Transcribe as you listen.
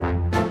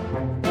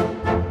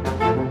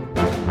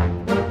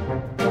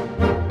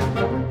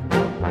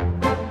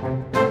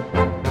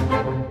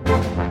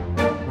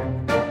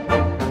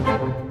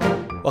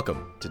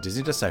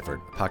Disney Deciphered,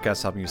 a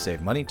podcast helping you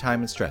save money, time,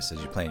 and stress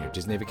as you plan your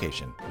Disney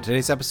vacation. In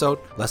today's episode,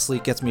 Leslie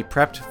gets me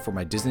prepped for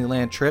my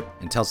Disneyland trip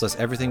and tells us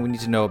everything we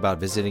need to know about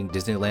visiting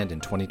Disneyland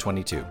in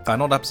 2022.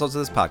 Find old episodes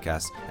of this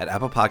podcast at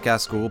Apple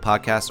Podcasts, Google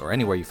Podcasts, or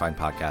anywhere you find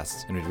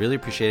podcasts, and we'd really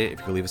appreciate it if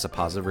you could leave us a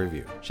positive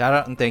review. Shout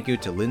out and thank you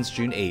to Lynn's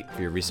June 8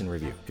 for your recent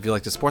review. If you'd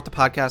like to support the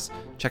podcast,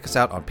 check us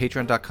out on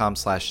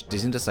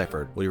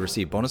patreon.com/DisneyDeciphered, where you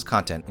receive bonus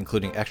content,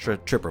 including extra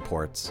trip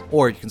reports.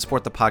 Or you can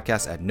support the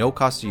podcast at no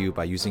cost to you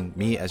by using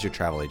me as your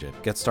travel agent.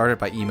 Get started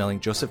by emailing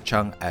Joseph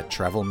Chung at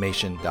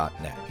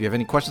travelmation.net. If you have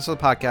any questions for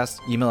the podcast,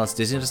 email us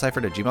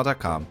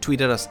DisneyDeciphered@gmail.com, tweet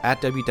at us at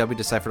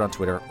WWDeciphered on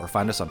Twitter, or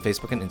find us on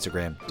Facebook and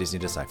Instagram, Disney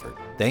Deciphered.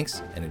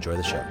 Thanks, and enjoy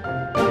the show.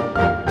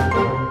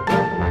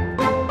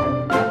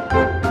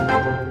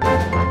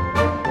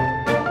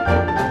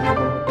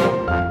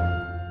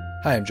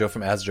 Hi, I'm Joe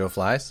from As Joe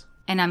Flies.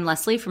 And I'm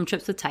Leslie from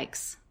Trips with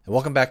Tykes. And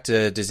welcome back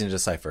to Disney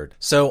Deciphered.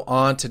 So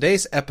on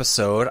today's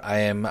episode, I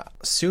am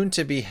soon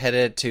to be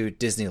headed to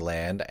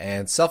Disneyland,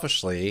 and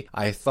selfishly,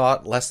 I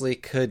thought Leslie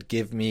could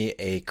give me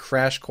a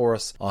crash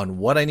course on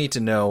what I need to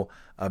know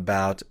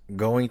about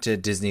going to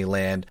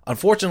Disneyland.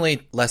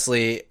 Unfortunately,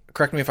 Leslie,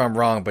 correct me if I'm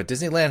wrong, but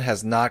Disneyland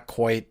has not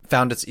quite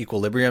found its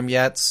equilibrium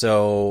yet,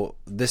 so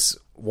this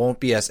won't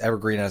be as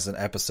evergreen as an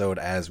episode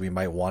as we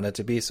might want it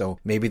to be. So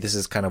maybe this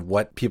is kind of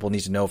what people need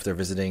to know if they're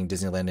visiting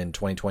Disneyland in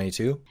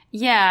 2022.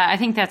 Yeah, I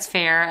think that's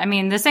fair. I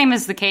mean, the same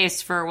is the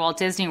case for Walt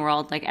Disney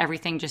World. Like,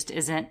 everything just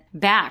isn't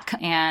back,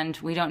 and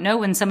we don't know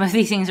when some of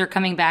these things are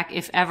coming back,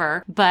 if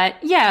ever. But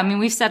yeah, I mean,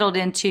 we've settled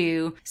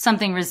into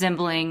something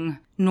resembling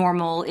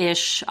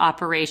normal-ish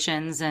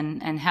operations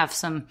and have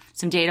some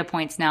data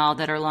points now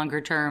that are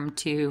longer term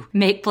to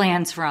make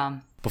plans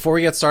from. Before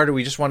we get started,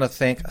 we just want to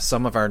thank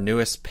some of our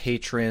newest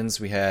patrons.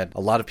 We had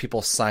a lot of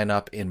people sign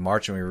up in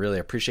March, and we really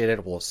appreciate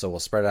it. So we'll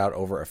spread it out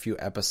over a few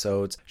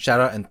episodes.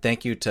 Shout out and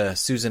thank you to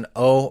Susan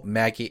O,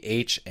 Maggie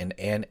H, and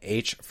Ann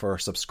H for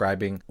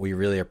subscribing. We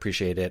really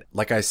appreciate it.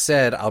 Like I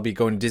said, I'll be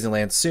going to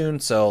Disneyland soon,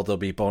 so there'll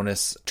be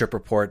bonus trip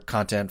report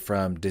content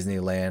from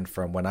Disneyland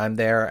from when I'm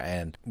there,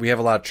 and we have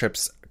a lot of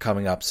trips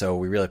coming up, so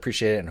we really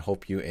appreciate it and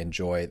hope you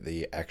enjoy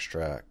the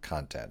extra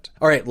content.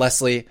 All right,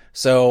 Leslie,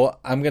 so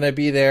I'm going to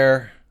be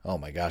there. Oh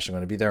my gosh, I'm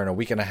going to be there in a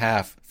week and a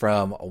half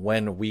from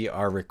when we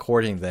are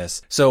recording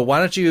this. So why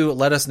don't you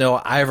let us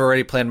know? I've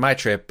already planned my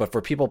trip, but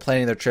for people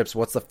planning their trips,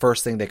 what's the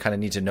first thing they kind of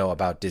need to know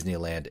about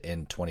Disneyland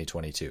in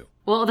 2022?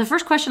 Well, the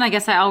first question I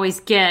guess I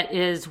always get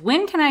is,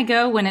 when can I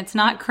go when it's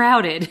not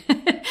crowded?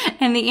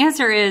 And the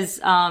answer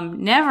is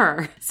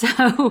never.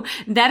 So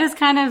that is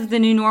kind of the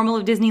new normal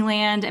of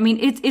Disneyland. I mean,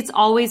 it's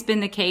always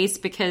been the case,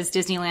 because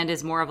Disneyland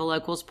is more of a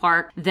locals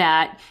park,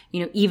 that,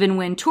 you know, even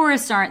when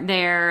tourists aren't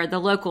there, the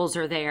locals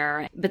are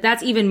there. But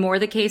that's even more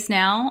the case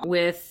now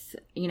with,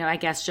 you know, I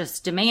guess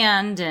just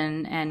demand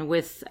and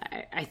with,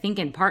 I think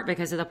in part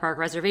because of the park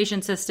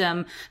reservation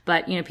system,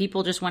 but, you know,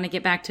 people just want to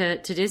get back to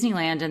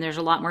Disneyland, and there's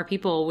a lot more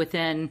people within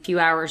a few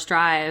hours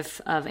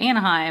drive of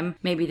Anaheim,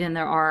 maybe, than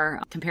there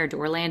are compared to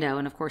Orlando.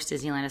 And of course,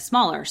 Disneyland is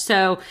smaller.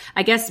 So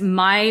I guess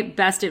my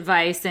best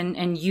advice,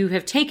 and you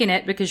have taken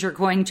it because you're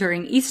going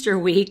during Easter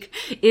week,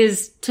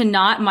 is to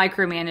not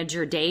micromanage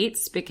your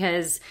dates,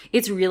 because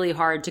it's really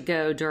hard to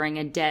go during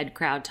a dead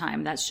crowd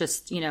time. That's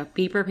just, you know,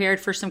 be prepared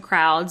for some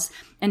crowds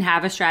and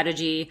have a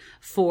strategy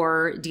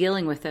for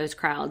dealing with those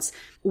crowds.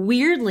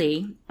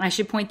 Weirdly, I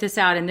should point this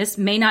out, and this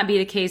may not be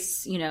the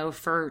case, you know,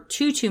 for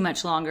too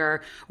much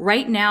longer.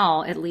 Right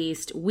now, at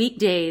least,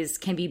 weekdays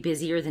can be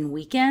busier than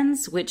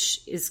weekends, which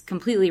is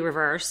completely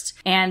reversed.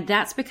 And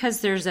that's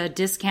because there's a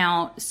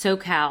discount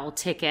SoCal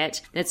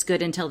ticket that's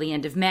good until the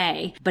end of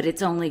May, but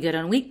it's only good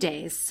on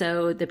weekdays.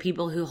 So the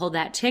people who hold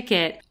that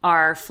ticket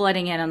are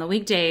flooding in on the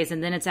weekdays,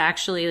 and then it's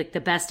actually like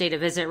the best day to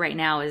visit right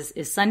now is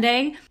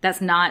Sunday.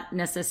 That's not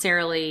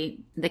necessarily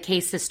the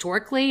case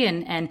historically,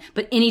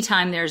 but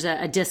anytime there's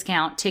a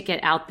discount ticket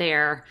out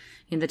there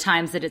in the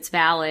times that it's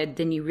valid,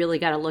 then you really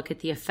got to look at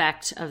the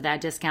effect of that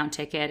discount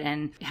ticket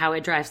and how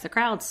it drives the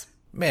crowds.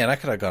 Man, I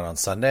could have gone on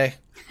Sunday.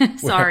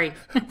 Sorry.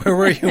 Where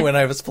were you when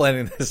I was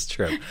planning this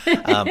trip?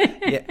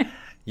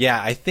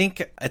 Yeah, I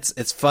think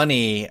it's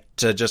funny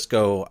to just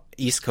go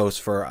East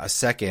Coast for a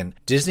second.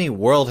 Disney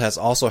World has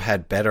also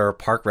had better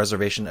park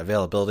reservation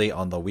availability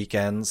on the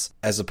weekends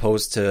as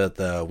opposed to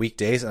the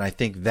weekdays. And I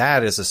think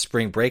that is a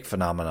spring break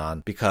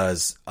phenomenon.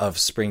 Because of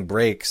spring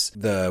breaks,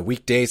 the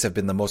weekdays have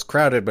been the most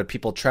crowded, but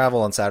people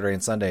travel on Saturday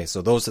and Sunday.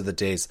 So those are the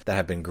days that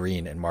have been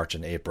green in March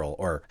and April,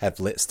 or have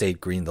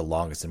stayed green the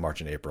longest in March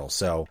and April.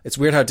 So it's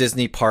weird how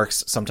Disney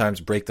parks sometimes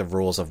break the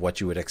rules of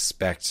what you would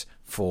expect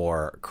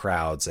for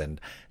crowds and,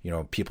 you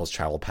know, people's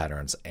travel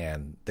patterns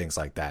and things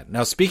like that.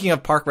 Now, speaking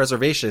of park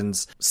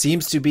reservations,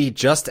 seems to be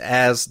just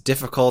as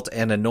difficult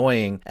and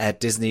annoying at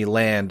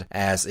Disneyland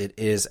as it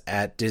is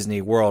at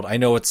Disney World. I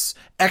know it's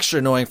extra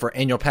annoying for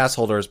annual pass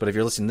holders, but if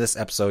you're listening to this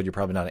episode, you're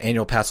probably not an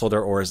annual pass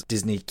holder, or is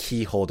Disney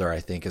key holder, I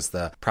think is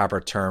the proper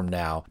term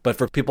now. But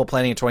for people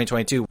planning in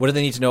 2022, what do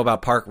they need to know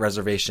about park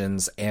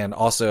reservations, and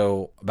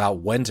also about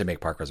when to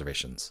make park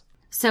reservations?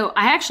 So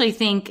I actually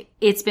think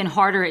it's been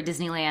harder at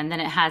Disneyland than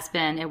it has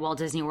been at Walt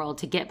Disney World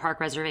to get park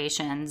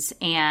reservations.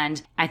 And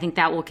I think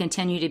that will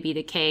continue to be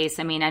the case.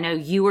 I mean, I know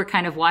you were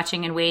kind of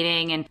watching and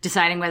waiting and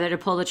deciding whether to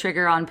pull the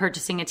trigger on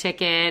purchasing a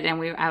ticket.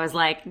 And I was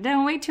like,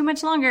 don't wait too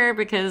much longer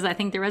because I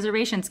think the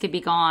reservations could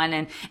be gone.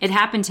 And it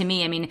happened to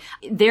me. I mean,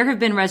 there have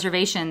been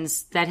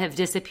reservations that have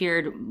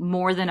disappeared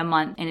more than a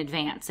month in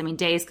advance. I mean,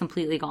 days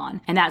completely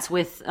gone. And that's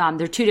with,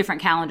 there are two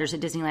different calendars at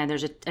Disneyland.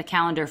 There's a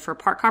calendar for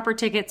park hopper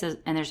tickets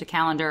and there's a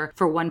calendar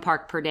for one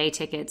park per day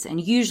tickets. And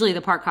usually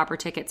the park hopper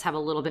tickets have a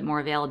little bit more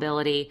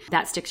availability.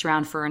 That sticks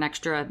around for an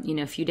extra,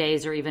 few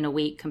days or even a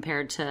week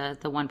compared to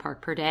the one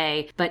park per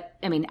day. But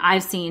I mean,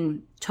 I've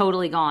seen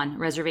totally gone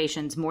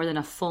reservations more than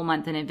a full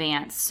month in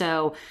advance.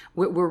 So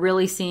we're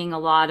really seeing a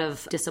lot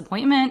of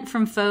disappointment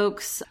from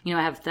folks. I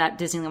have that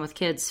Disneyland with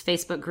Kids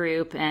Facebook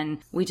group, and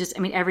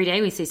every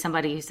day we see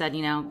somebody who said,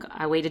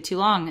 I waited too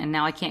long and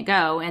now I can't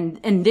go. And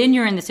then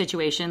you're in the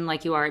situation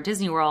like you are at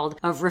Disney World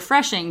of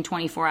refreshing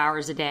 24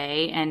 hours a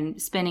day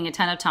and spending a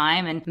ton of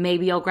time, and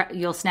maybe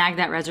you'll snag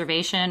that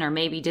reservation, or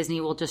maybe Disney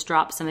will just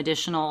drop some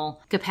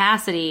additional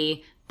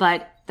capacity.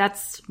 But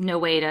that's no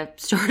way to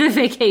start a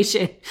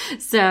vacation.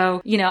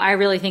 So, I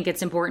really think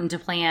it's important to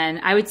plan.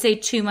 I would say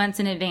 2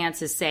 months in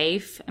advance is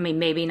safe. I mean,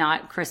 maybe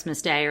not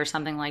Christmas Day or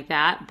something like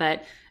that,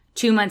 but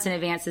 2 months in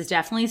advance is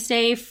definitely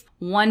safe.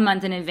 1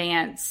 month in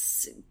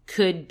advance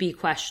could be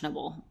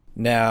questionable.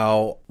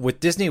 Now,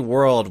 with Disney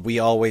World, we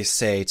always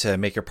say to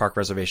make your park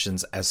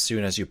reservations as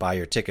soon as you buy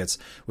your tickets.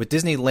 With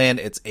Disneyland,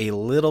 it's a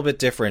little bit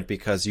different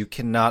because you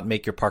cannot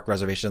make your park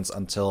reservations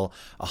until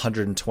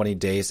 120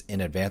 days in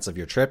advance of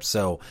your trip.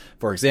 So,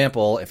 for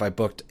example, if I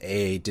booked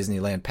a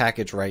Disneyland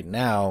package right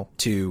now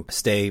to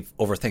stay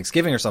over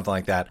Thanksgiving or something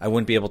like that, I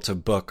wouldn't be able to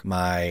book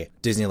my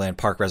Disneyland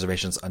park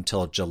reservations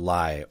until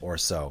July or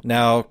so.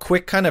 Now,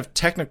 quick kind of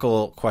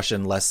technical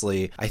question,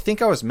 Leslie. I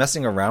think I was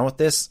messing around with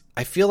this.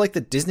 I feel like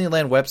the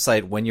Disneyland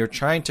website, when you're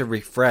trying to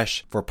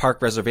refresh for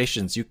park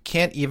reservations, you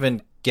can't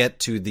even get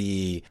to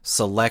the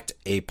select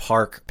a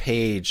park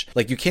page.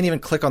 Like, you can't even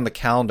click on the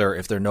calendar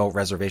if there are no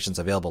reservations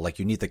available. Like,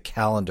 you need the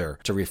calendar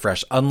to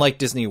refresh. Unlike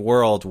Disney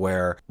World,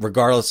 where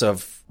regardless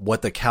of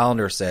what the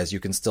calendar says, you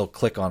can still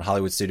click on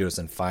Hollywood Studios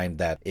and find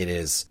that it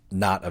is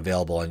not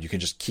available, and you can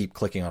just keep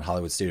clicking on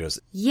Hollywood Studios.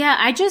 Yeah,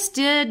 I just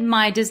did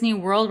my Disney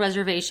World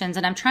reservations,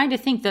 and I'm trying to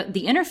think that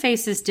the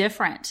interface is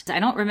different. I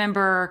don't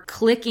remember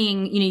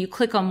clicking, you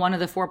click on one of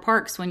the 4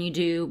 parks when you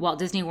do Walt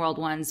Disney World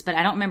ones, but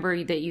I don't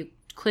remember that you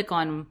click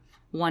on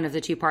one of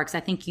the 2 parks. I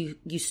think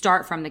you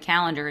start from the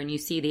calendar and you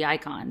see the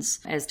icons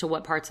as to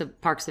what parts of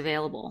parks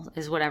available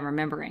is what I'm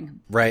remembering.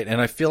 Right. And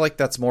I feel like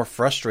that's more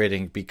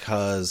frustrating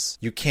because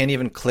you can't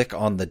even click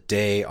on the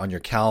day on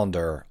your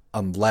calendar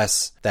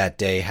unless that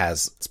day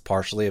it's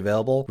partially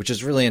available, which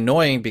is really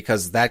annoying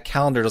because that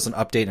calendar doesn't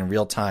update in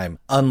real time.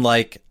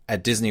 Unlike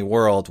at Disney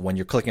World, when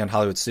you're clicking on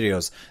Hollywood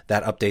Studios,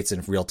 that updates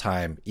in real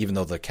time, even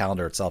though the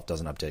calendar itself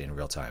doesn't update in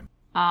real time.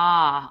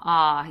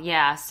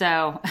 Yeah.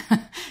 So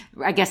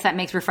I guess that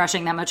makes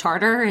refreshing that much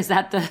harder. Is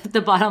that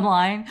the bottom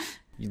line?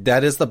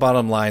 That is the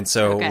bottom line.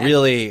 So okay.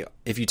 Really,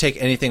 if you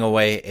take anything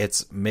away,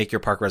 it's make your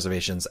park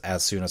reservations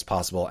as soon as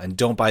possible and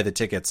don't buy the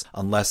tickets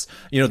unless,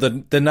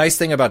 the nice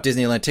thing about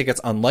Disneyland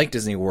tickets, unlike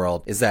Disney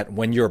World, is that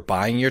when you're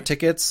buying your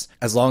tickets,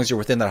 as long as you're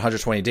within that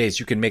 120 days,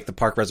 you can make the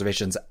park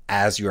reservations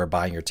as you are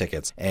buying your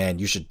tickets. And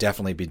you should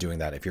definitely be doing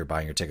that if you're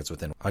buying your tickets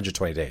within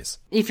 120 days.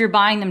 If you're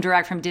buying them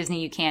direct from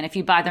Disney, you can. If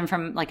you buy them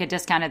from like a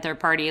discounted third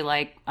party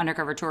like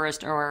Undercover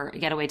Tourist or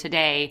Getaway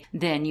Today,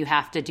 then you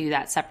have to do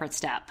that separate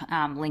step,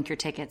 link your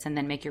tickets and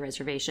then make your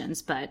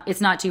reservations. But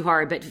it's not too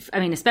hard. But I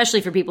mean,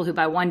 especially for people who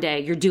buy one day,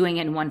 you're doing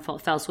it in one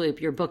fell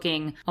swoop. You're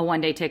booking a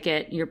one-day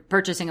ticket, you're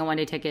purchasing a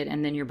one-day ticket,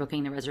 and then you're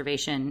booking the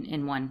reservation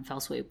in one fell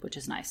swoop, which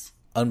is nice.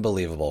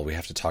 Unbelievable. We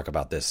have to talk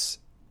about this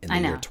in the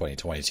year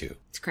 2022.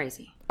 It's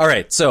crazy. All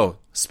right. So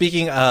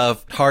speaking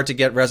of hard to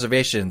get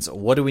reservations,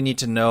 what do we need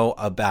to know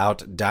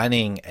about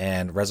dining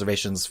and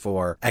reservations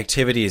for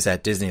activities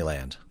at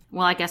Disneyland?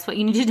 Well, I guess what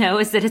you need to know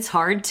is that it's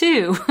hard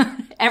too.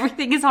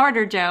 Everything is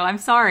harder, Joe. I'm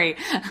sorry,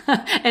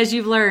 as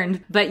you've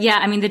learned. But yeah,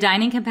 I mean, the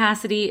dining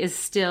capacity is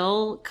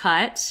still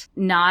cut.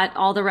 Not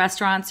all the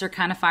restaurants are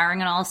kind of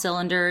firing on all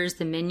cylinders.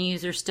 The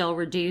menus are still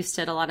reduced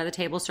at a lot of the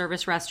table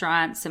service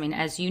restaurants. I mean,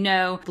 as you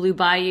know, Blue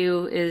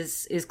Bayou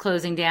is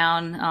closing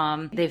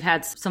down. They've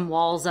had some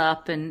walls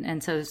up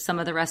and so some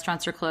of the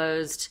restaurants are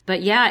closed.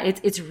 But yeah,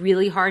 it's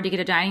really hard to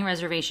get a dining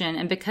reservation.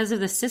 And because of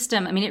the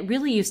system, I mean, it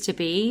really used to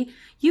be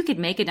you could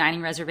make a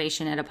dining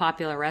reservation at a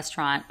popular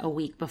restaurant a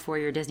week before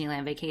your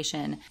Disneyland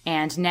vacation.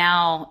 And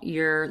now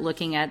you're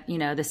looking at, the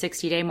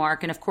 60-day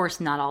mark. And of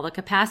course, not all the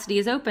capacity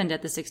is opened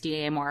at the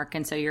 60-day mark.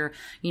 And so you're,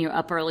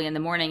 up early in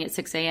the morning at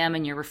 6 a.m.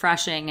 and you're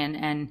refreshing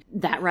and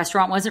that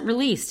restaurant wasn't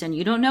released. And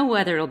you don't know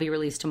whether it'll be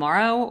released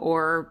tomorrow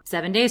or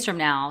 7 days from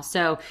now.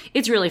 So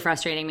it's really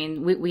frustrating. I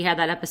mean, we had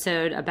that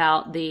episode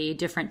about the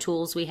different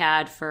tools we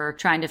had for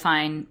trying to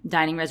find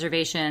dining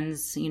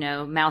reservations,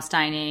 Mouse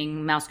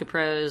Dining, Mouse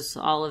Pros,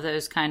 all of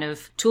those kind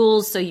of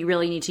tools. So you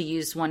really need to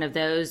use one of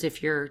those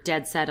if you're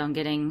dead set on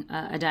getting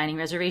a dining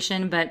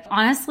reservation. But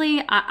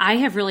honestly, I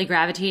have really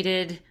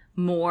gravitated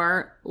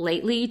more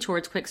lately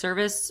towards quick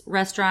service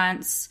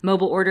restaurants.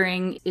 Mobile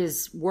ordering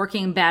is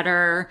working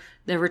better.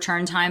 The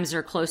return times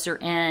are closer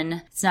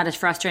in. It's not as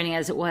frustrating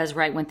as it was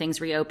right when things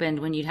reopened,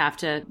 when you'd have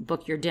to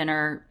book your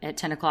dinner at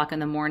 10 o'clock in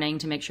the morning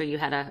to make sure you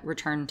had a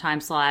return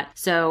time slot.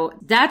 So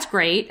that's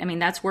great. I mean,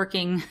 that's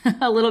working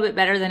a little bit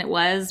better than it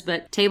was,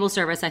 but table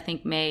service, I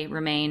think, may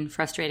remain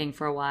frustrating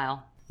for a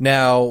while.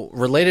 Now,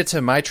 related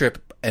to my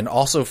trip, and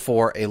also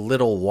for a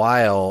little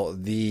while,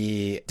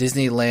 the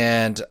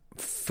Disneyland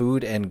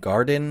Food and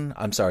Garden,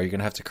 I'm sorry, you're going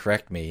to have to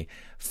correct me,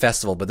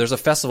 festival, but there's a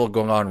festival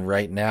going on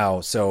right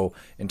now. So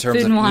in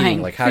terms of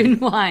eating, like how food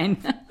and wine.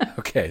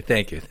 Okay,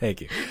 thank you.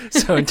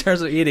 So in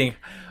terms of eating,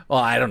 well,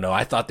 I don't know.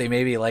 I thought they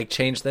maybe like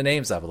changed the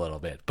names up a little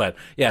bit, but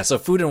yeah. So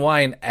food and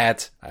wine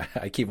at,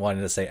 I keep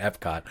wanting to say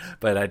Epcot,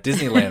 but at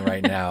Disneyland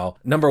right now.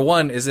 Number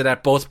one, is it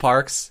at both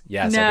parks?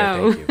 Yes. No.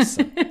 Okay,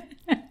 thank you.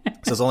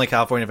 So it's only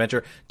California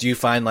Adventure. Do you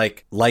find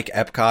like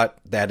Epcot,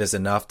 that is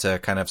enough to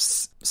kind of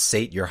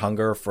sate your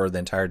hunger for the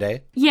entire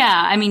day? Yeah,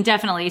 I mean,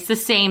 definitely. It's the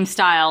same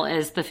style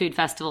as the food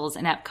festivals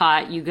in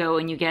Epcot. You go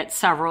and you get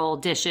several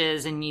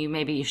dishes and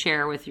you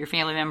share with your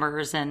family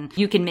members and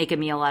you can make a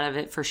meal out of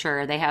it for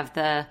sure. They have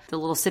the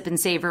little sip and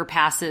savor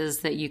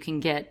passes that you can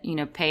get,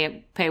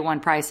 pay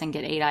one price and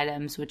get 8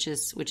 items, which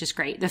is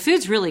great. The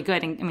food's really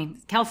good. And I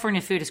mean,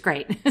 California food is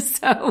great.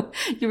 So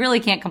you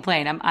really can't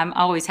complain. I'm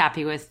always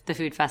happy with the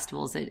food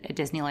festivals at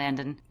Disneyland.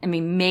 And I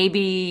mean,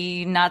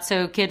 maybe not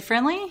so kid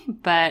friendly,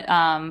 but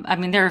I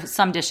mean, there are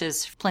some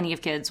dishes plenty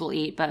of kids will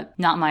eat, but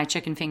not my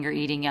chicken finger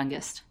eating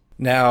youngest.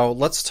 Now,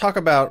 let's talk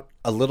about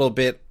a little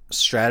bit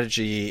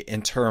strategy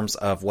in terms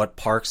of what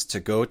parks to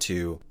go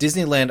to.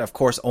 Disneyland, of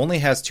course, only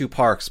has 2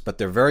 parks, but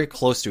they're very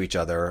close to each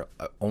other.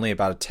 Only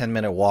about a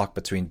 10-minute walk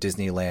between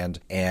Disneyland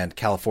and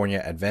California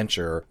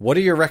Adventure. What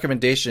are your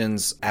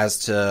recommendations as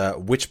to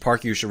which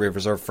park you should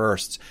reserve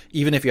first,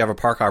 even if you have a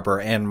park hopper?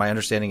 And my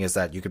understanding is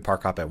that you can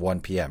park hop at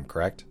 1 p.m.,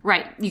 correct?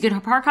 Right. You can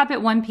park hop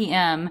at 1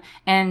 p.m.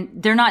 and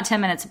they're not 10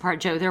 minutes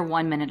apart, Joe. They're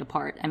 1 minute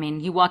apart. I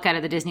mean, you walk out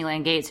of the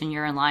Disneyland gates and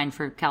you're in line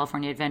for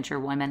California Adventure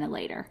 1 minute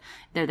later.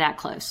 They're that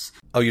close.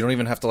 Oh, you don't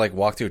even have to like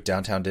walk through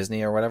downtown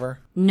Disney or whatever?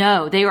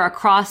 No, they are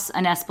across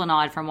an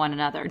esplanade from one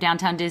another.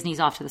 Downtown Disney's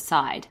off to the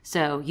side.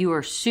 So you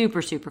are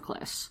super, super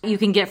close. You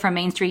can get from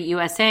Main Street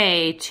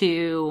USA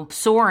to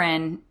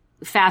Soarin'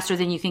 faster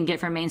than you can get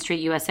from Main Street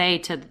USA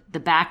to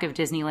the back of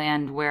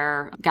Disneyland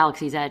where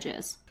Galaxy's Edge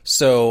is.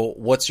 So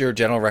what's your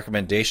general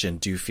recommendation?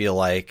 Do you feel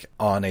like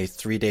on a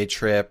 3-day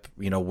trip,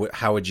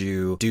 how would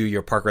you do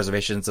your park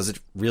reservations? Does it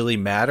really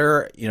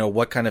matter?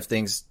 What kind of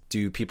things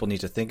do people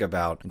need to think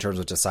about in terms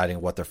of deciding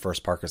what their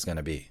first park is going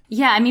to be?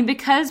 Yeah, I mean,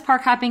 because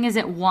park hopping is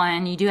at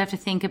 1, you do have to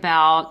think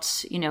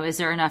about, is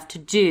there enough to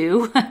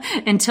do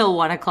until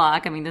 1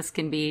 o'clock? I mean, this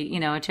can be,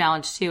 a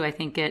challenge too, I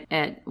think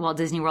at Walt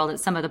Disney World, at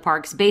some of the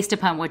parks based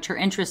upon what your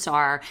interests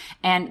are.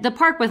 And the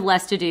park with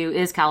less to do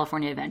is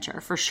California Adventure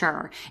for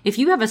sure. If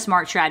you have a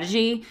smart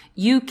strategy,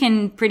 you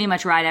can pretty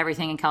much ride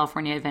everything in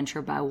California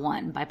Adventure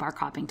by park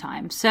hopping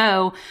time.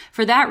 So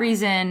for that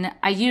reason,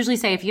 I usually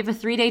say if you have a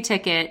 3-day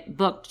ticket,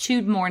 book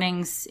 2 mornings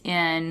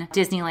in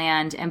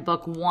Disneyland and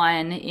book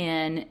 1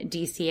 in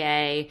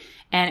DCA.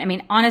 And I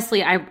mean,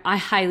 honestly, I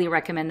highly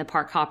recommend the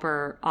park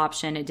hopper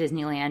option at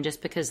Disneyland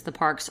just because the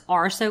parks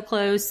are so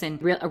close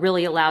and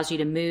really allows you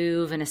to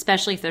move. And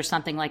especially if there's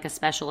something like a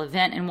special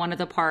event in one of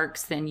the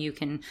parks, then you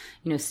can,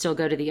 still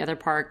go to the other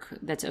park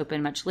that's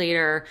open much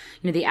later.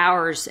 The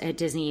hours at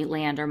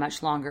Disneyland are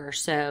much longer.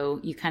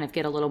 So you kind of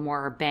get a little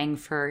more bang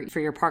for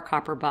your park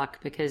hopper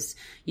buck because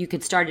you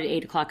could start at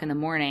 8 o'clock in the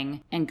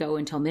morning and go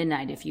until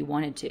midnight if you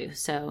wanted to.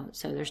 So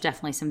there's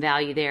definitely some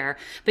value there.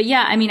 But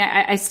yeah, I mean,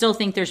 I still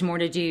think there's more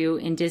to do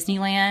in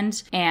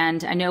Disneyland.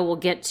 And I know we'll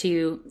get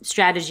to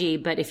strategy,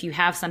 but if you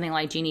have something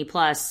like Genie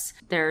Plus,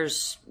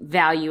 there's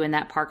value in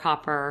that park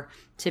hopper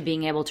to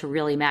being able to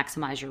really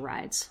maximize your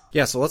rides.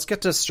 Yeah, so let's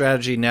get to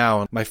strategy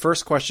now. My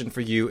first question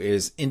for you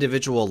is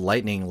individual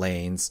lightning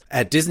lanes.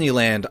 At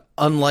Disneyland,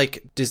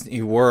 unlike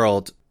Disney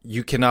World,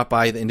 you cannot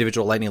buy the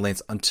individual lightning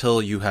lanes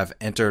until you have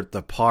entered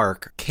the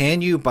park.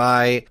 Can you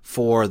buy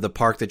for the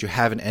park that you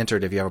haven't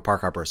entered if you have a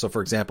park hopper? So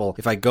for example,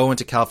 if I go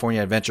into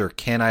California Adventure,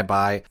 can I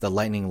buy the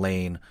lightning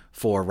lane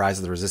for Rise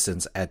of the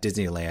Resistance at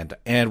Disneyland?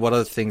 And what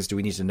other things do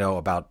we need to know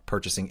about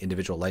purchasing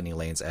individual lightning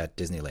lanes at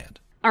Disneyland?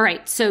 All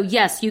right. So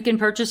yes, you can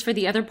purchase for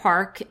the other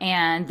park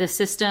and the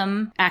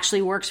system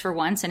actually works for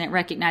once and it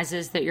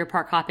recognizes that you're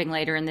park hopping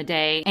later in the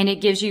day and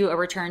it gives you a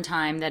return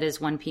time that is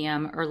 1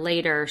 p.m. or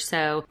later.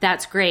 So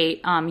that's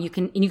great. You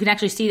can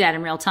actually see that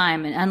in real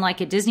time. And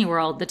unlike at Disney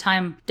World, the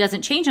time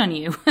doesn't change on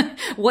you.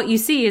 What you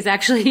see is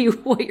actually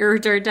what your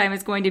return time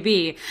is going to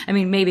be. I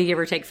mean, maybe give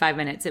or take 5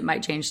 minutes. It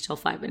might change till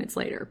 5 minutes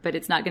later, but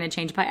it's not going to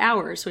change by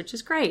hours, which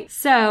is great.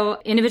 So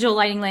individual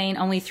lighting lane,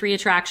 only 3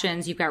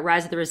 attractions. You've got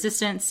Rise of the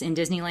Resistance in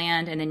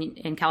Disneyland And then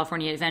in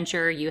California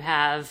Adventure, you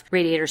have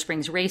Radiator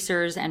Springs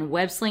Racers and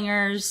Web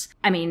Slingers.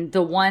 I mean,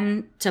 the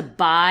one to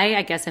buy,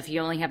 I guess if you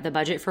only have the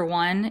budget for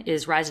one,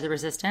 is Rise of the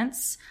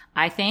Resistance.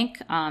 I think,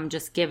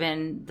 just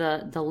given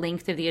the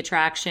length of the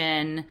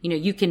attraction,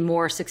 you can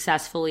more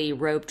successfully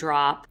rope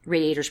drop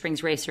Radiator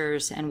Springs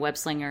Racers and Web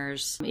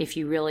Slingers. If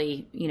you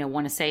really,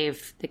 want to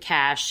save the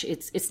cash,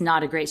 it's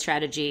not a great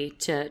strategy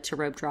to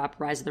rope drop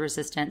Rise of the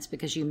Resistance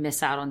because you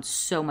miss out on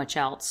so much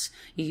else.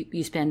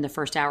 You spend the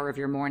first hour of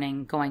your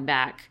morning going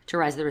back to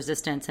Rise of the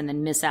Resistance and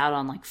then miss out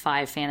on like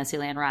 5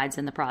 Fantasyland rides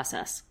in the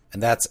process.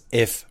 And that's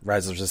if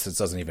Rise of the Resistance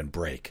doesn't even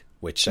break,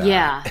 which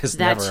is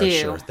never a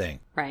sure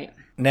thing. Right.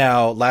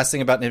 Now, last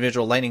thing about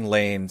individual lightning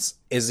lanes,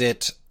 is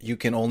it you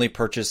can only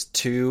purchase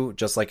 2,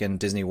 just like in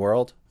Disney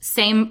World?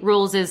 Same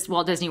rules as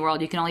Walt Disney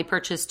World. You can only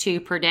purchase 2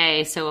 per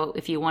day. So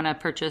if you want to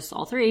purchase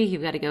all 3,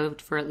 you've got to go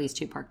for at least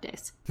 2 park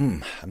days.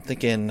 I'm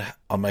thinking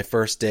on my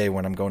first day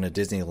when I'm going to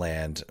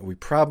Disneyland, we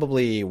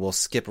probably will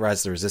skip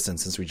Rise of the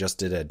Resistance since we just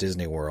did it at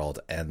Disney World.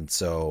 And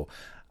so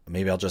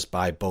maybe I'll just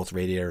buy both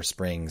Radiator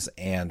Springs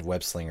and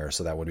Web Slinger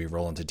so that when we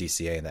roll into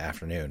DCA in the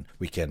afternoon,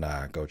 we can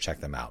go check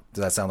them out.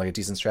 Does that sound like a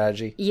decent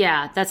strategy?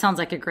 Yeah, that sounds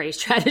like a great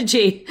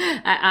strategy.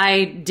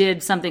 I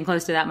did something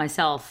close to that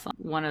myself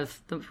one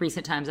of the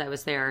recent times I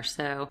was there,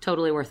 so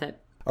totally worth it.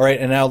 All right,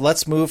 and now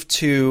let's move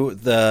to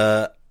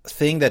the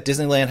thing that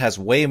Disneyland has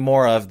way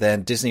more of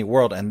than Disney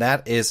World, and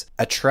that is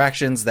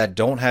attractions that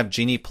don't have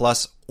Genie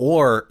Plus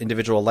or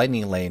individual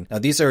lightning lane. Now,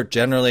 these are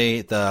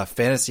generally the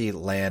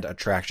Fantasyland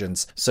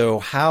attractions. So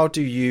how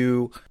do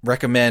you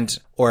recommend,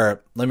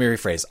 or let me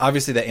rephrase,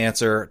 obviously the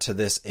answer to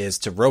this is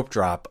to rope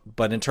drop,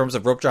 but in terms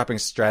of rope dropping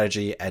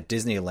strategy at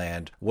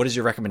Disneyland, what is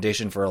your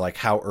recommendation for like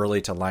how early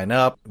to line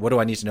up? What do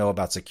I need to know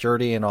about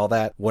security and all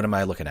that? What am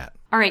I looking at?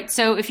 All right.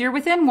 So if you're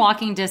within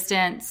walking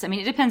distance, I mean,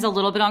 it depends a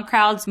little bit on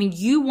crowds. I mean,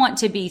 you want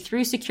to be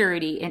through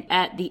security and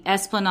at the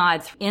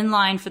Esplanade in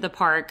line for the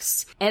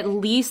parks at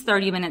least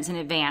 30 minutes in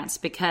advance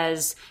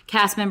because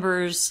cast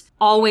members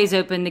always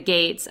open the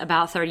gates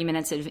about 30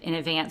 minutes in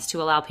advance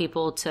to allow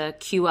people to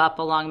queue up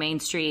along Main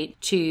Street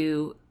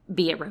to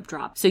be at rope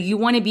drop. So you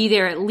want to be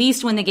there at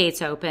least when the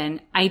gates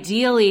open.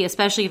 Ideally,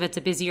 especially if it's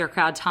a busier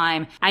crowd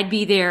time, I'd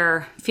be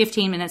there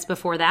 15 minutes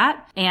before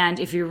that. And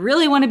if you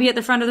really want to be at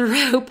the front of the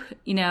rope,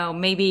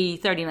 maybe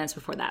 30 minutes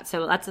before that.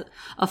 So that's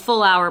a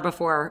full hour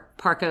before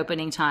park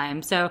opening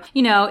time. So,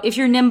 if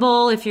you're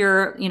nimble, if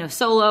you're,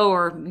 solo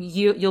or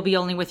you'll be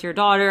only with your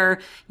daughter,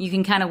 you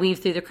can kind of weave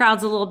through the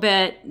crowds a little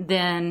bit,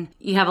 then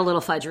you have a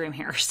little fudge room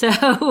here.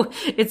 So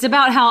it's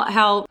about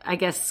how I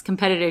guess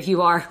competitive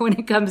you are when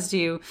it comes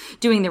to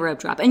doing the rope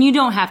drop. And you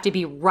don't have to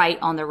be right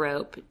on the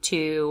rope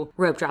to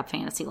rope drop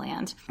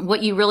Fantasyland.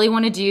 What you really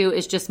want to do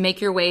is just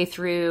make your way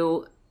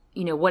through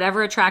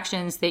whatever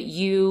attractions that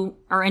you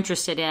are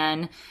interested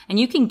in. And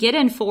you can get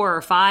in 4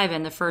 or 5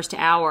 in the first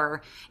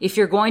hour. If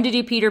you're going to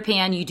do Peter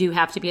Pan, you do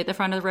have to be at the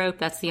front of the rope.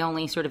 That's the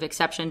only sort of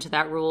exception to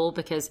that rule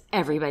because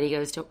everybody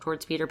goes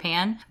towards Peter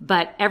Pan.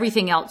 But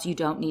everything else, you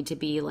don't need to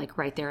be like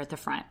right there at the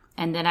front.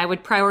 And then I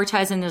would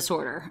prioritize in this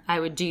order. I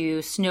would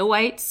do Snow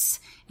White's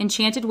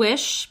Enchanted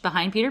Wish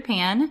behind Peter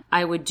Pan.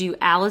 I would do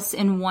Alice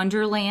in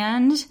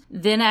Wonderland.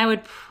 Then I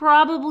would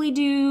probably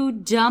do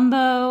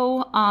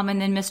Dumbo,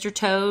 and then Mr.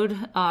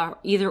 Toad,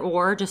 either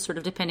or, just sort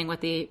of depending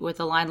what the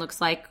line looks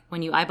like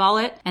when you eyeball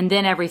it. And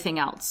then everything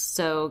else.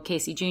 So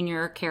Casey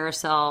Jr.,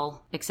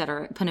 Carousel,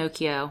 etc.,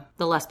 Pinocchio,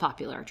 the less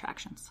popular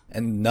attractions.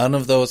 And none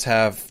of those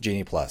have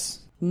Genie Plus.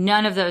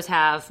 None of those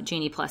have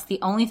Genie Plus. The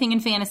only thing in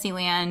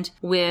Fantasyland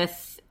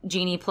with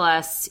Genie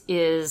Plus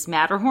is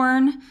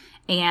Matterhorn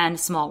and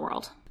Small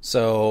World.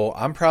 So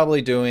I'm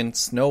probably doing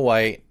Snow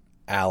White,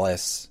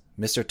 Alice,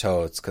 Mr.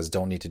 Toad's, because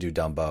don't need to do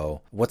Dumbo.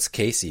 What's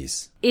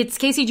Casey's? It's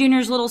Casey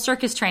Jr.'s little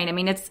circus train. I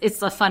mean,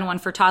 it's a fun one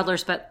for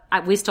toddlers, but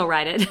we still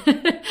ride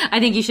it. I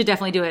think you should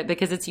definitely do it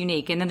because it's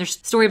unique. And then there's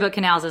Storybook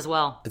Canals as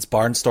well. It's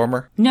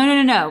Barnstormer?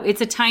 No.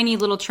 It's a tiny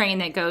little train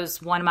that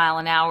goes 1 mile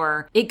an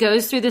hour. It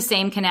goes through the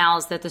same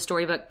canals that the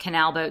Storybook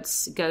Canal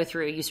boats go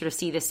through. You sort of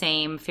see the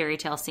same fairy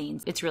tale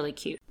scenes. It's really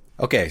cute.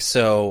 Okay,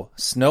 so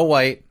Snow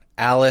White,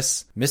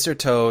 Alice, Mr.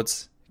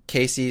 Toad's,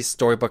 Casey's,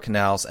 Storybook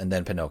Canals, and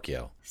then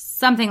Pinocchio.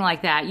 Something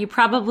like that. You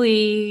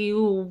probably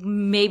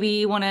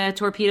maybe want to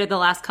torpedo the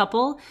last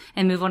couple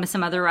and move on to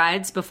some other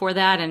rides before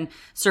that and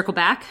circle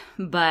back.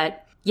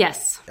 But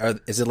yes.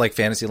 Is it like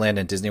Fantasyland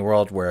and Disney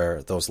World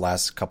where those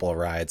last couple of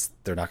rides,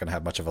 they're not going to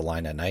have much of a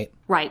line at night?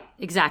 Right,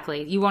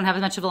 exactly. You won't have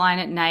as much of a line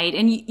at night.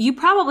 And you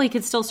probably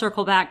could still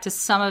circle back to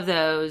some of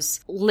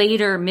those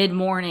later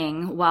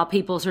mid-morning while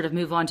people sort of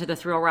move on to the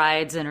thrill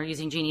rides and are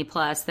using Genie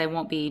Plus. They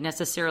won't be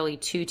necessarily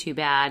too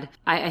bad.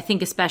 I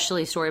think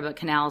especially Storybook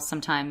Canals,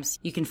 sometimes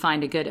you can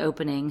find a good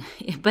opening.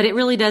 But it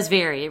really does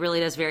vary. It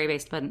really does vary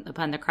based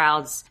upon the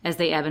crowds as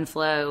they ebb and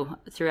flow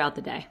throughout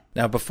the day.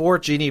 Now, before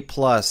Genie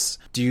Plus,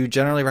 do you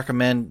generally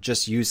recommend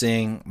just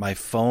using my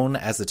phone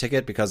as the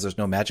ticket because there's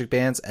no magic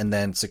bands? And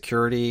then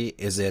security,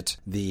 is it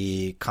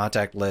the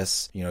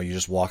contactless, you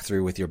just walk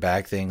through with your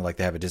bag thing like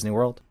they have at Disney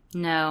World?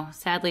 No,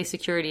 sadly,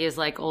 security is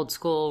like old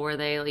school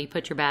where you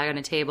put your bag on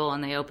a table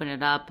and they open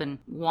it up and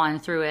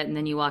wand through it and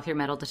then you walk through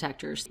metal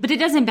detectors. But it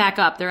doesn't back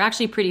up. They're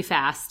actually pretty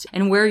fast.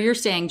 And where you're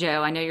staying,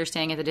 Joe, I know you're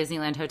staying at the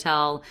Disneyland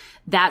Hotel.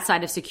 That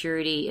side of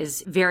security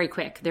is very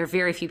quick. There are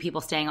very few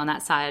people staying on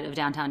that side of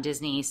downtown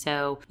Disney,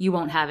 so you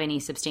won't have any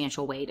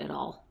substantial wait at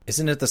all.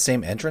 Isn't it the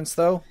same entrance,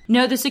 though?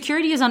 No, the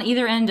security is on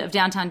either end of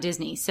downtown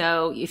Disney.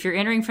 So if you're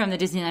entering from the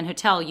Disneyland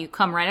Hotel, you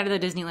come right out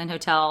of the Disneyland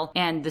Hotel,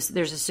 and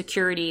there's a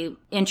security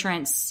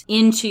entrance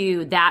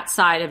into that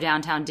side of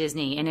downtown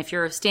Disney. And if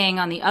you're staying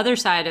on the other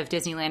side of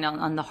Disneyland,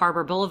 on the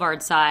Harbor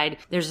Boulevard side,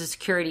 there's a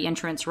security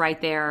entrance right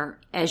there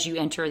as you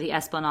enter the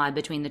Esplanade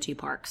between the two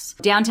parks.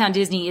 Downtown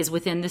Disney is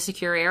within the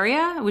secure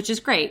area, which is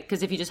great,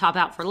 because if you just hop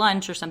out for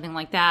lunch or something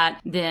like that,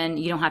 then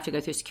you don't have to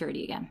go through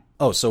security again.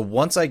 Oh, so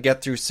once I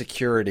get through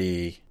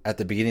security at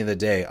the beginning of the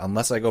day,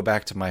 unless I go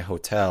back to my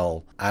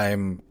hotel,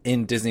 I'm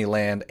in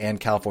Disneyland and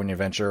California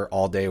Adventure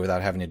all day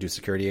without having to do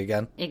security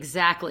again?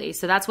 Exactly.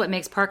 So that's what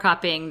makes park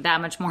hopping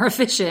that much more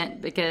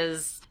efficient,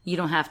 because you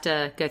don't have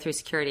to go through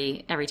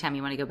security every time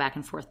you want to go back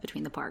and forth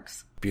between the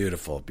parks.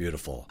 Beautiful,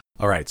 beautiful.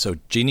 All right, so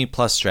Genie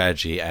Plus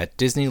strategy. At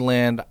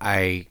Disneyland,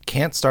 I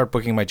can't start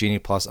booking my Genie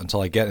Plus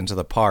until I get into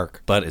the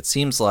park, but it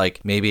seems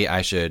like maybe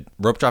I should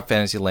rope drop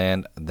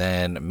Fantasyland,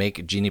 then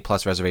make Genie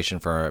Plus reservation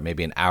for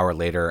maybe an hour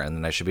later, and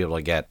then I should be able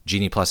to get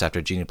Genie Plus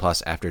after Genie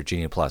Plus after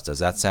Genie Plus. Does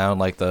that sound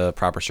like the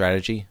proper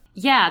strategy?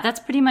 Yeah, that's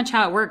pretty much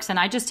how it works. And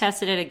I just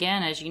tested it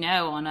again, as you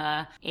know, on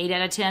a 8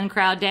 out of 10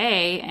 crowd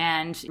day.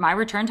 And my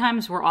return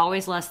times were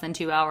always less than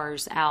 2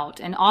 hours out.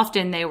 And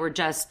often they were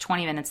just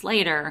 20 minutes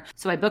later.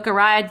 So I'd book a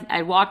ride,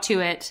 I'd walk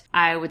to it,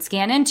 I would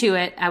scan into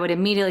it, I would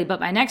immediately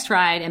book my next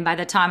ride. And by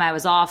the time I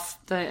was off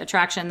the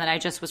attraction that I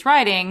just was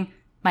riding,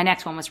 my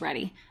next one was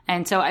ready.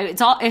 And so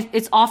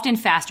it's often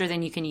faster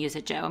than you can use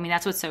it, Joe. I mean,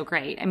 that's what's so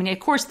great. I mean, of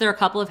course, there are a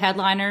couple of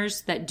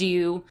headliners that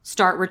do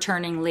start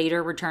returning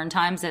later return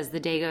times as the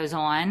day goes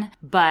on.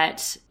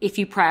 But if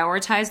you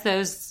prioritize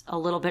those a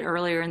little bit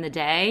earlier in the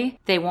day,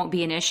 they won't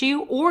be an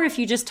issue. Or if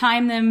you just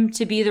time them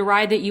to be the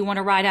ride that you want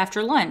to ride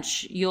after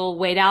lunch, you'll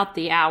wait out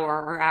the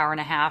hour or hour and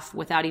a half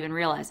without even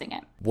realizing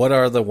it. What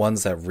are the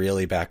ones that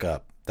really back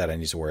up that I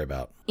need to worry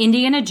about?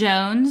 Indiana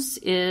Jones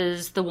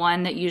is the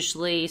one that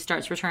usually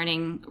starts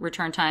returning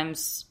return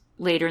times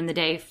later in the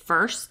day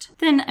first.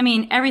 Then, I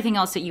mean, everything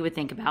else that you would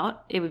think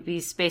about, it would be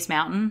Space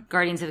Mountain,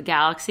 Guardians of the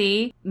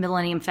Galaxy,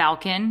 Millennium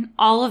Falcon,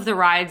 all of the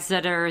rides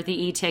that are the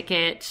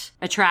e-ticket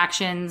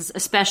attractions,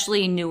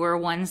 especially newer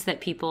ones that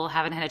people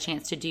haven't had a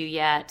chance to do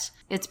yet.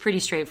 It's pretty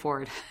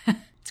straightforward.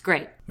 It's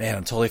great. Man, I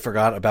totally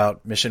forgot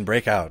about Mission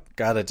Breakout.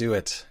 Gotta do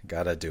it.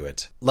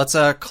 Let's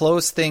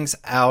close things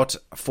out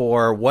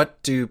for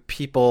what do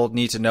people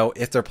need to know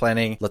if they're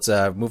planning. Let's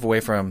move away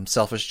from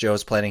Selfish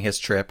Joe's planning his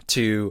trip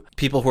to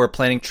people who are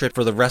planning trip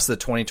for the rest of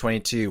the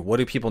 2022. What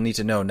do people need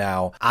to know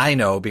now? I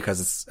know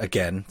because it's,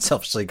 again,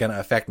 selfishly going to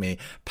affect me.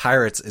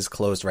 Pirates is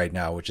closed right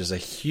now, which is a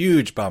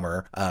huge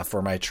bummer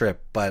for my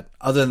trip. But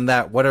other than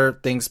that, what are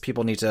things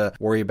people need to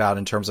worry about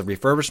in terms of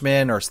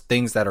refurbishment or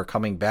things that are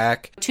coming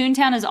back?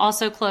 Toontown is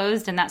also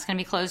closed, and that's going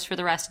to be closed for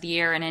the rest of the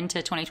year and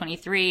into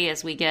 2023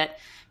 as we get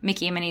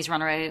Mickey and Minnie's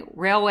Runaway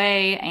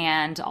Railway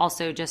and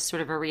also just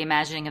sort of a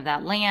reimagining of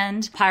that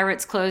land.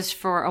 Pirates closed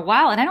for a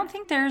while, and I don't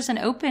think there's an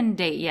open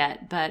date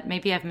yet, but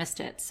maybe I've missed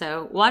it.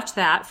 So watch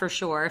that for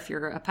sure if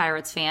you're a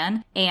Pirates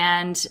fan.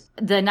 And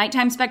the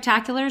nighttime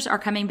spectaculars are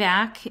coming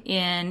back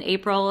in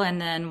April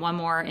and then one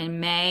more in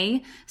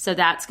May. So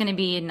that's going to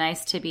be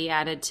nice to be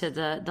added to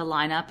the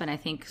lineup, and I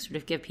think sort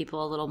of give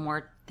people a little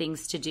more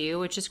things to do,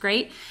 which is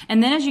great.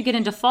 And then as you get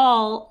into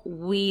fall,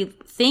 we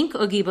think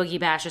Oogie Boogie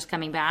Bash is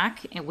coming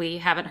back, and we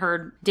haven't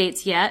heard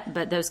dates yet,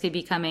 but those could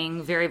be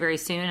coming very, very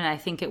soon, and I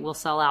think it will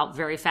sell out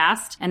very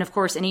fast. And of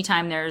course,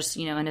 anytime there's,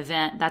 an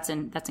event, that's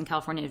in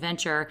California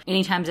Adventure,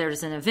 anytime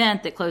there's an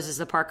event that closes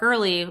the park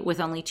early with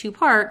only 2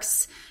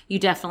 parks, you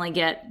definitely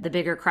get the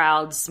bigger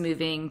crowds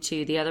moving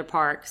to the other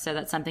park. So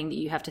that's something that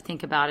you have to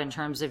think about in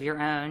terms of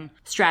your own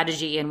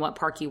strategy and what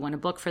park you want to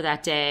book for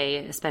that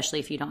day, especially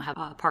if you don't have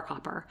a park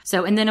hopper.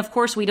 So, and then of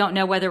course, we don't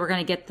know whether we're going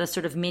to get the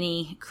sort of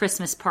mini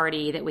Christmas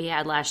party that we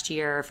had last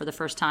year for the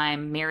first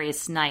time,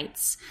 Merriest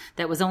Nights.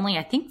 That was only,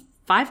 I think,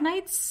 5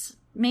 nights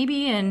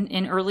maybe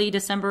in early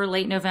December,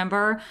 late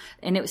November.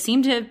 And it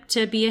seemed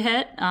to be a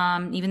hit,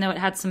 even though it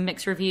had some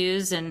mixed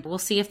reviews, and we'll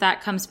see if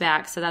that comes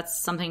back. So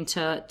that's something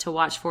to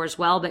watch for as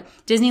well. But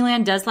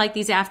Disneyland does like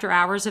these after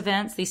hours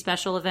events, these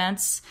special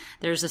events.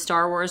 There's a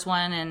Star Wars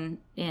one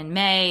in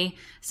May.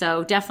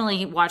 So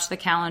definitely watch the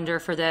calendar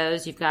for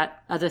those. You've got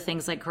other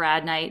things like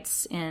grad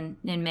nights in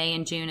May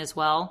and June as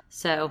well.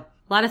 So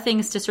a lot of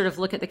things to sort of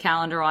look at the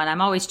calendar on.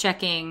 I'm always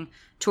checking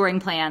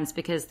touring plans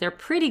because they're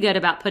pretty good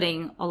about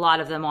putting a lot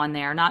of them on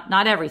there.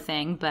 Not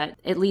everything, but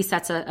at least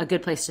that's a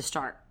good place to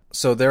start.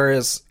 So there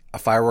is a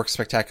fireworks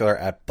spectacular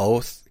at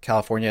both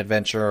California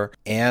Adventure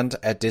and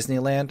at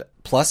Disneyland.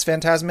 plus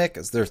Fantasmic?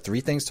 Is there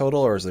 3 things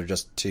total, or is there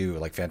just 2?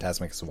 Like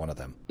Fantasmic is one of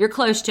them. You're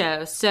close,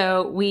 Joe.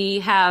 So we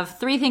have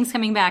 3 things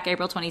coming back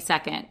April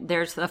 22nd.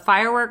 There's the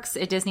fireworks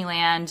at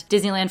Disneyland.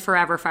 Disneyland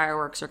Forever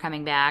fireworks are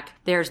coming back.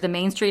 There's the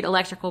Main Street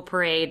Electrical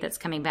Parade that's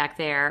coming back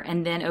there.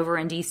 And then over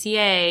in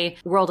DCA,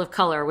 World of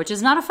Color, which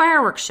is not a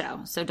fireworks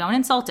show. So don't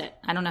insult it.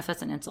 I don't know if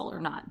that's an insult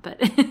or not, but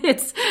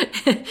it's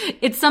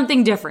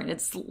something different.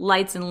 It's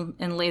lights and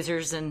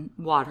lasers and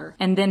water.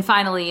 And then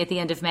finally, at the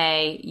end of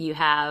May, you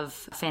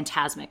have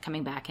Fantasmic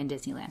coming back in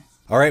Disneyland.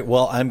 All right.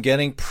 Well, I'm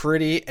getting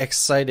pretty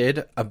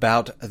excited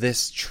about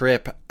this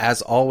trip.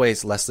 As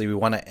always, Leslie, we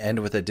want to end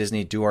with a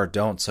Disney do or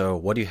don't. So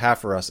what do you have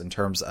for us in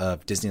terms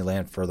of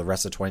Disneyland for the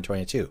rest of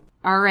 2022?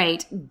 All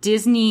right.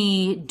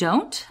 Disney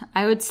don't.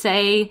 I would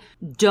say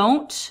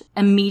don't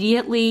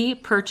immediately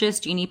purchase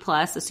Genie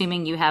Plus,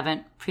 assuming you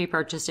haven't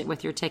pre-purchased it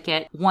with your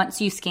ticket. Once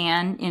you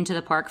scan into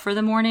the park for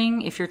the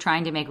morning, if you're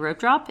trying to make rope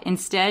drop,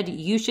 instead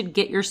you should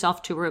get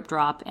yourself to rope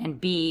drop and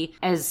be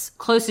as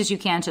close as you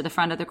can to the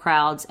front of the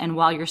crowds. And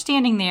while you're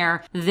standing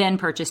there, then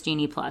purchase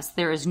Genie Plus.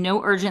 There is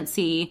no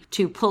urgency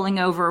to pulling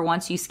over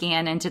once you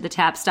scan into the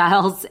tap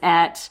styles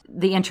at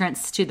the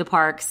entrance to the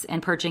parks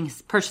and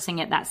purchasing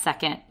it that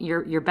second.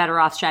 You're better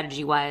off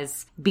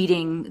strategy-wise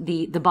beating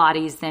the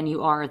bodies than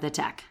you are the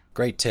tech.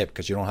 Great tip,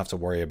 because you don't have to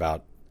worry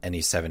about any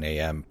 7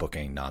 a.m.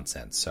 booking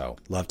nonsense. So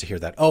love to hear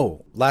that.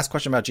 Oh, last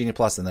question about Genie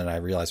Plus, and then I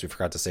realized we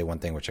forgot to say one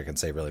thing, which I can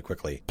say really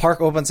quickly.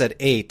 Park opens at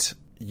 8.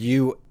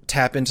 You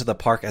tap into the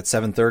park at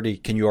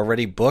 7:30. Can you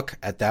already book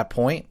at that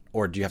point,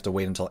 or do you have to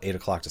wait until 8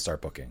 o'clock to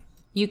start booking?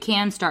 You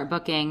can start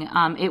booking.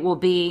 It will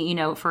be,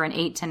 for an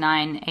 8 to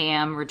 9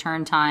 a.m.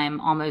 return time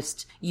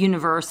almost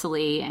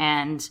universally,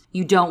 and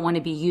you don't want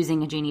to be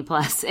using a Genie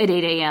Plus at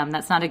 8 a.m.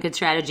 That's not a good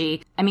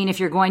strategy. I mean, if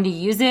you're going to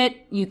use it,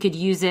 you could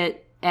use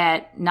it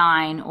at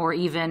 9 or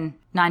even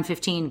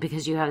 9:15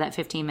 because you have that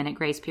 15-minute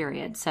grace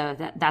period. So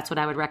that's what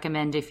I would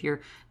recommend if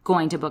you're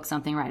going to book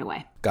something right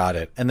away. Got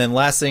it. And then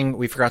last thing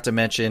we forgot to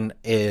mention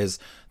is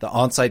the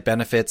on-site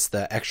benefits,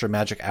 the extra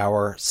magic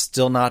hour,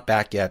 still not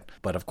back yet.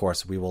 But of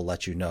course, we will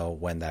let you know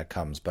when that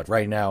comes. But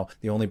right now,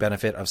 the only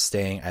benefit of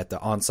staying at the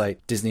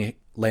on-site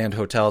Disneyland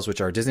hotels, which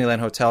are Disneyland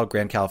Hotel,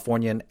 Grand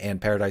Californian, and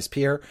Paradise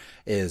Pier,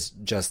 is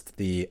just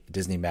the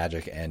Disney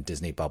Magic and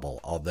Disney Bubble.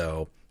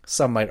 Although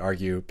some might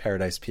argue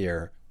Paradise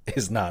Pier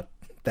is not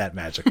that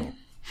magical.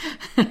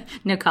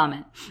 No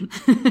comment.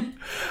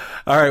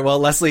 All right. Well,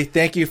 Leslie,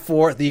 thank you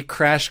for the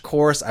crash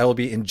course. I will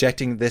be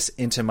injecting this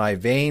into my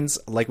veins.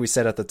 Like we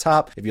said at the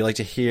top, if you'd like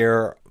to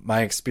hear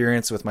my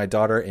experience with my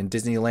daughter in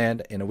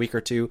Disneyland in a week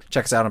or two,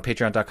 check us out on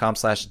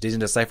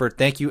patreon.com/DisneyDeciphered.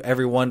 Thank you,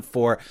 everyone,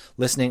 for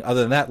listening.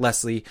 Other than that,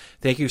 Leslie,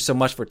 thank you so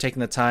much for taking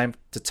the time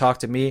to talk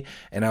to me.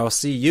 And I will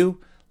see you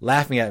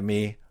laughing at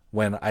me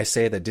when I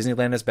say that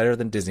Disneyland is better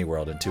than Disney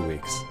World in 2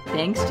 weeks.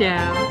 Thanks,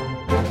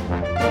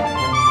 Joe.